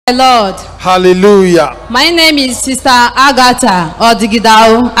Lord. Hallelujah. My name is Sister Agatha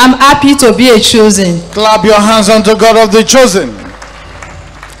Odigidao. I'm happy to be a chosen. Clap your hands unto God of the chosen.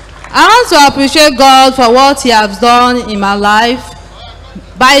 I want to appreciate God for what He has done in my life.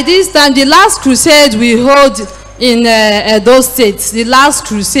 By this time, the last crusade we hold in those states, the last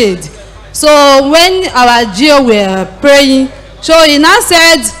crusade. So when our GO were praying, so he now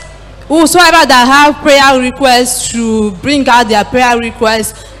said, whosoever that have prayer requests should bring out their prayer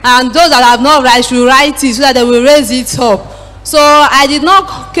requests, and those that have not write should write it so that they will raise it up. So I did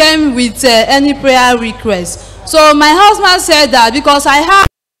not come with any prayer request. So my husband said that because I have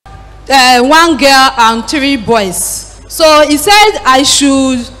one girl and 3 boys. So he said I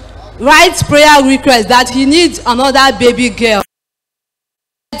should write prayer request that he needs another baby girl.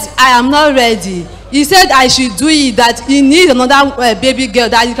 I am not ready. He said I should do it, that he needs another baby girl,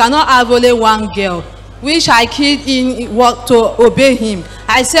 that he cannot have only one girl, which I keyed in what to obey him.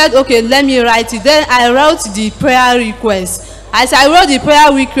 I said, okay, let me write it. Then I wrote the prayer request. As I wrote the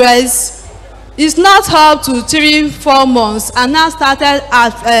prayer request, it's not up to 3-4 months, and I started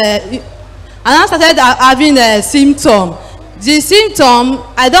having a symptom. The symptom,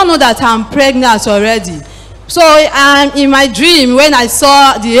 I don't know that I'm pregnant already. So in my dream, when I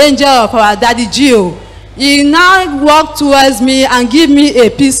saw the angel of our daddy Gio, he now walked towards me and gave me a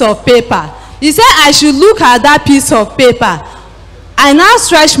piece of paper. He said I should look at that piece of paper. I now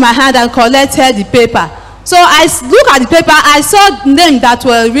stretched my hand and collected the paper. So I looked at the paper, I saw names that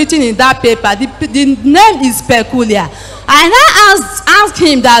were written in that paper. The name is peculiar. I now asked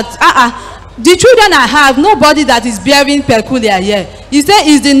him that, the children I have, nobody that is bearing peculiar here. He said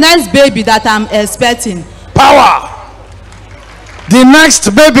it's the next baby that I'm expecting. Power. The next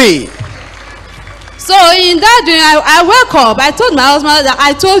baby. So in that dream, I woke up. I told my husband that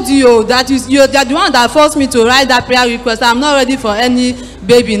I told you that you're the one that forced me to write that prayer request. I'm not ready for any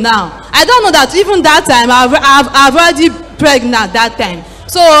baby now. I don't know that even that time I've already pregnant that time.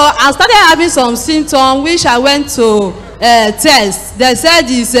 So I started having some symptoms, which I went to test. They said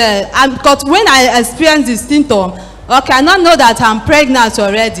is because when I experienced this symptom, okay, I don't know that I'm pregnant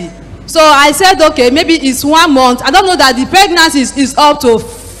already. So I said, okay, maybe it's 1 month. I don't know that the pregnancy is up to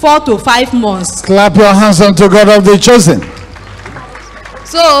 4 to 5 months. Clap your hands unto God of the chosen.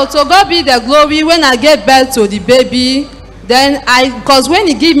 So to God be the glory. When I gave birth to the baby, then because when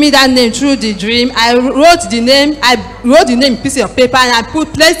he gave me that name through the dream, I wrote the name piece of paper, and I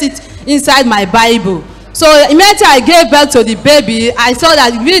placed it inside my Bible. So immediately I gave birth to the baby, I saw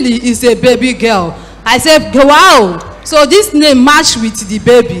that really is a baby girl. I said, wow. So this name matched with the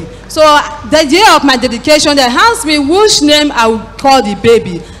baby. So the day of my dedication, they asked me which name I would call the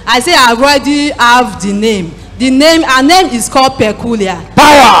baby. I said I already have the name. Our name is called Peculiar.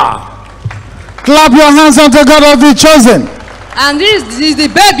 Power. Clap your hands unto God of the chosen. And this is the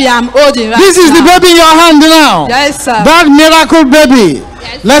baby I'm holding right now. This is the baby in your hand now. Yes, sir. That miracle baby.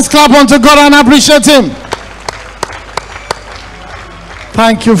 Yes. Let's clap unto God and appreciate him.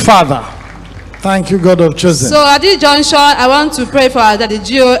 Thank you, Father. Thank you, God of chosen. So at this junction, I want to pray for Daddy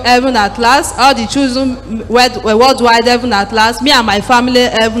Gio, heaven at last, all the chosen worldwide, heaven at last, me and my family,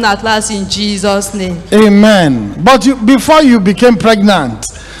 heaven at last, in Jesus' name. Amen. But before you became pregnant,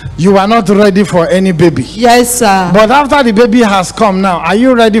 you were not ready for any baby. Yes, sir. But after the baby has come now, are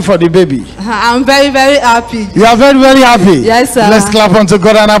you ready for the baby? I'm very, very happy. You are very, very happy? Yes, sir. Let's clap unto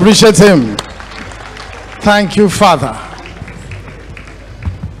God and appreciate him. Thank you, Father.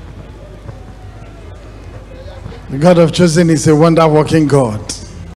 The God of chosen is a wonder-working God.